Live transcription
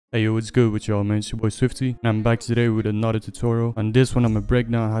Hey yo, what's good with y'all, man? It's your boy Swifty, and I'm back today with another tutorial. On this one, I'm gonna break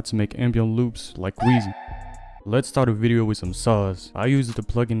down how to make ambient loops like Wheezy. Let's start a video with some saws. I used the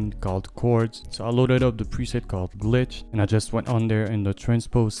plugin called Chords, so I loaded up the preset called Glitch, and I just went on there in the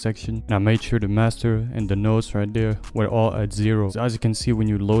transpose section, and I made sure the master and the notes right there were all at 0. So as you can see, when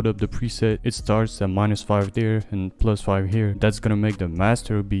you load up the preset, it starts at -5 there and +5 here. That's gonna make the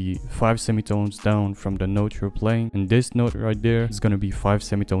master be 5 semitones down from the note you're playing, and this note right there is gonna be 5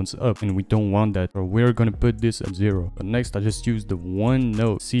 semitones up, and we don't want that, or we're gonna put this at 0. But next, I just used the one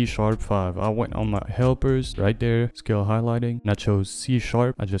note, C#5. I went on my helpers right there, scale highlighting, and I chose C#.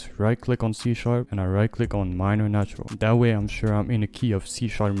 I just right click on C# and I right click on minor natural. That way I'm sure I'm in a key of C#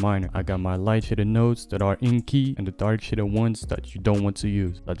 minor. I got my light shaded notes that are in key and the dark shaded ones that you don't want to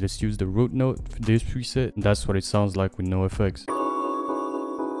use. I just use the root note for this preset, and that's what it sounds like with no effects.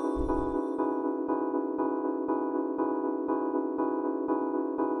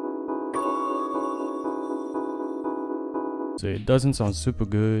 So it doesn't sound super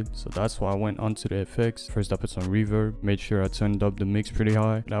good, so that's why I went onto the effects. First I put some reverb, made sure I turned up the mix pretty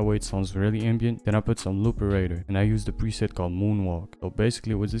high, that way it sounds really ambient. Then I put some looperator, and I used the preset called Moonwalk. So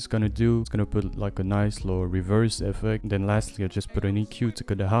basically what this gonna do, it's gonna put like a nice little reverse effect. And then lastly I just put an EQ to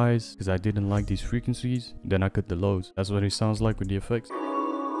cut the highs, because I didn't like these frequencies. Then I cut the lows. That's what it sounds like with the effects.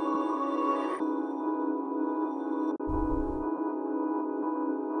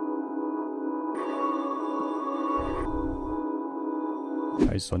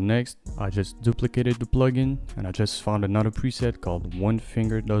 Alright, so next I just duplicated the plugin and I just found another preset called One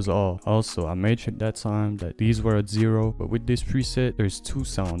Finger Does All. Also, I made sure that time that these were at 0, but with this preset there's two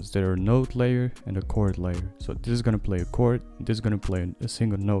sounds. There are note layer and a chord layer. So this is gonna play a chord, this is gonna play a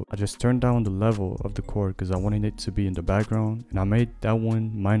single note. I just turned down the level of the chord because I wanted it to be in the background, and I made that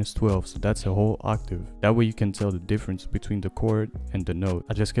one -12, so that's a whole octave. That way you can tell the difference between the chord and the note.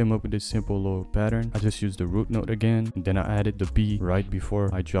 I just came up with this simple little pattern. I just used the root note again, and then I added the B right before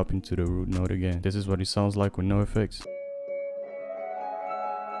I drop into the root note again. This is what it sounds like with no effects.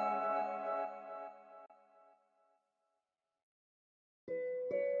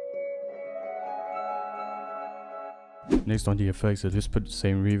 Next on the effects, I just put the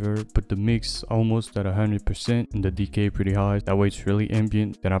same reverb, put the mix almost at 100% and the decay pretty high, that way it's really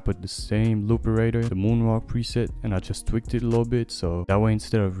ambient. Then I put the same looperator, the Moonwalk preset, and I just tweaked it a little bit, so that way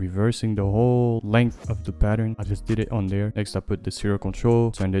instead of reversing the whole length of the pattern, I just did it on there. Next I put the zero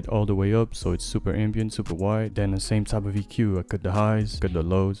control, turned it all the way up so it's super ambient, super wide. Then the same type of EQ, I cut the highs, cut the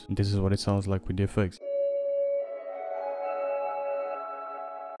lows, and this is what it sounds like with the effects.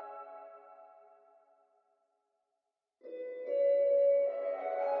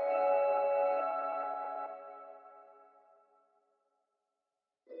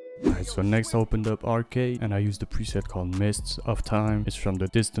 Alright, so next I opened up Arcade and I used the preset called Mists of Time. It's from the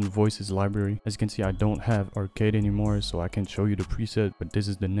Distant Voices library. As you can see, I don't have Arcade anymore, so I can't show you the preset, but this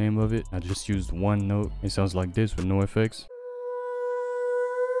is the name of it. I just used one note. It sounds like this with no effects.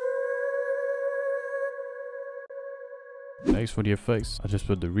 Next for the effects, I just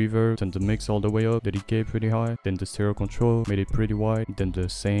put the reverb, turned the mix all the way up, the decay pretty high, then the stereo control, made it pretty wide, then the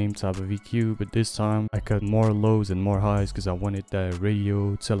same type of EQ, but this time I cut more lows and more highs because I wanted that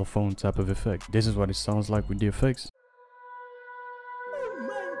radio, telephone type of effect. This is what it sounds like with the effects.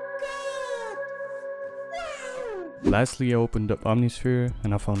 Lastly, I opened up Omnisphere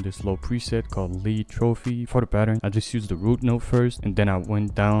and I found this low preset called Lead Trophy. For the pattern, I just used the root note first, and then I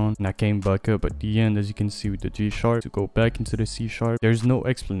went down and I came back up at the end, as you can see, with the G# to go back into the C#. There's no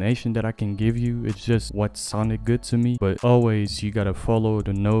explanation that I can give you, it's just what sounded good to me. But always you gotta follow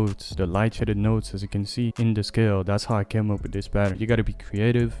the notes, the light shaded notes, as you can see in the scale. That's how I came up with this pattern. You gotta be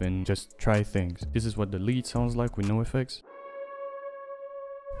creative and just try things. This is what the lead sounds like with no effects.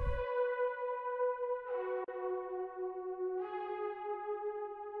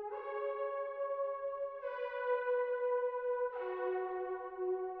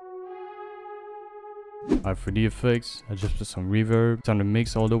 Alright, for the effects, I just put some reverb, turned the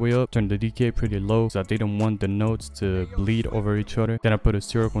mix all the way up, turned the decay pretty low because I didn't want the notes to bleed over each other. Then I put a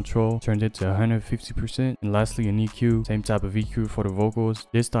stereo control, turned it to 150%, and lastly an EQ, same type of EQ for the vocals.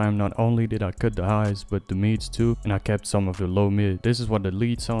 This time not only did I cut the highs but the mids too, and I kept some of the low mid. This is what the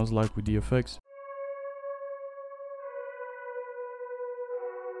lead sounds like with the effects.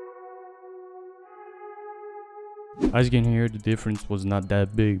 As you can hear, the difference was not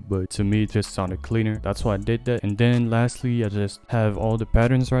that big, but to me it just sounded cleaner. That's why I did that. And then lastly, I just have all the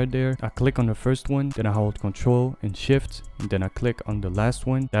patterns right there. I click on the first one, then I hold Control and Shift, and then I click on the last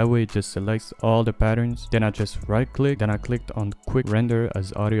one. That way it just selects all the patterns. Then I just right click, then I clicked on Quick Render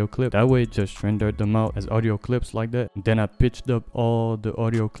as audio clip. That way it just rendered them out as audio clips like that. And then I pitched up all the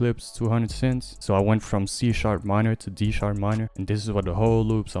audio clips to 100 cents. So I went from C sharp minor to D sharp minor, and this is what the whole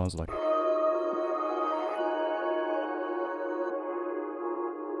loop sounds like.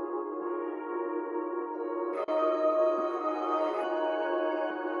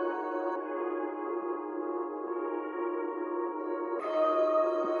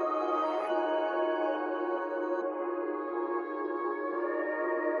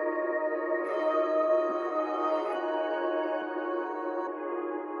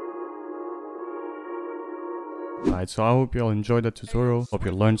 Alright, so I hope y'all enjoyed that tutorial. Hope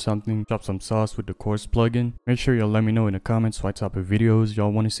you learned something. Drop some sauce with the Chords plugin. Make sure y'all let me know in the comments what type of videos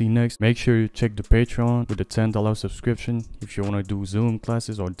y'all want to see next. Make sure you check the Patreon with the $10 subscription if you want to do Zoom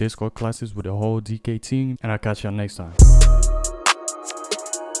classes or Discord classes with the whole DK team. And I'll catch y'all next time.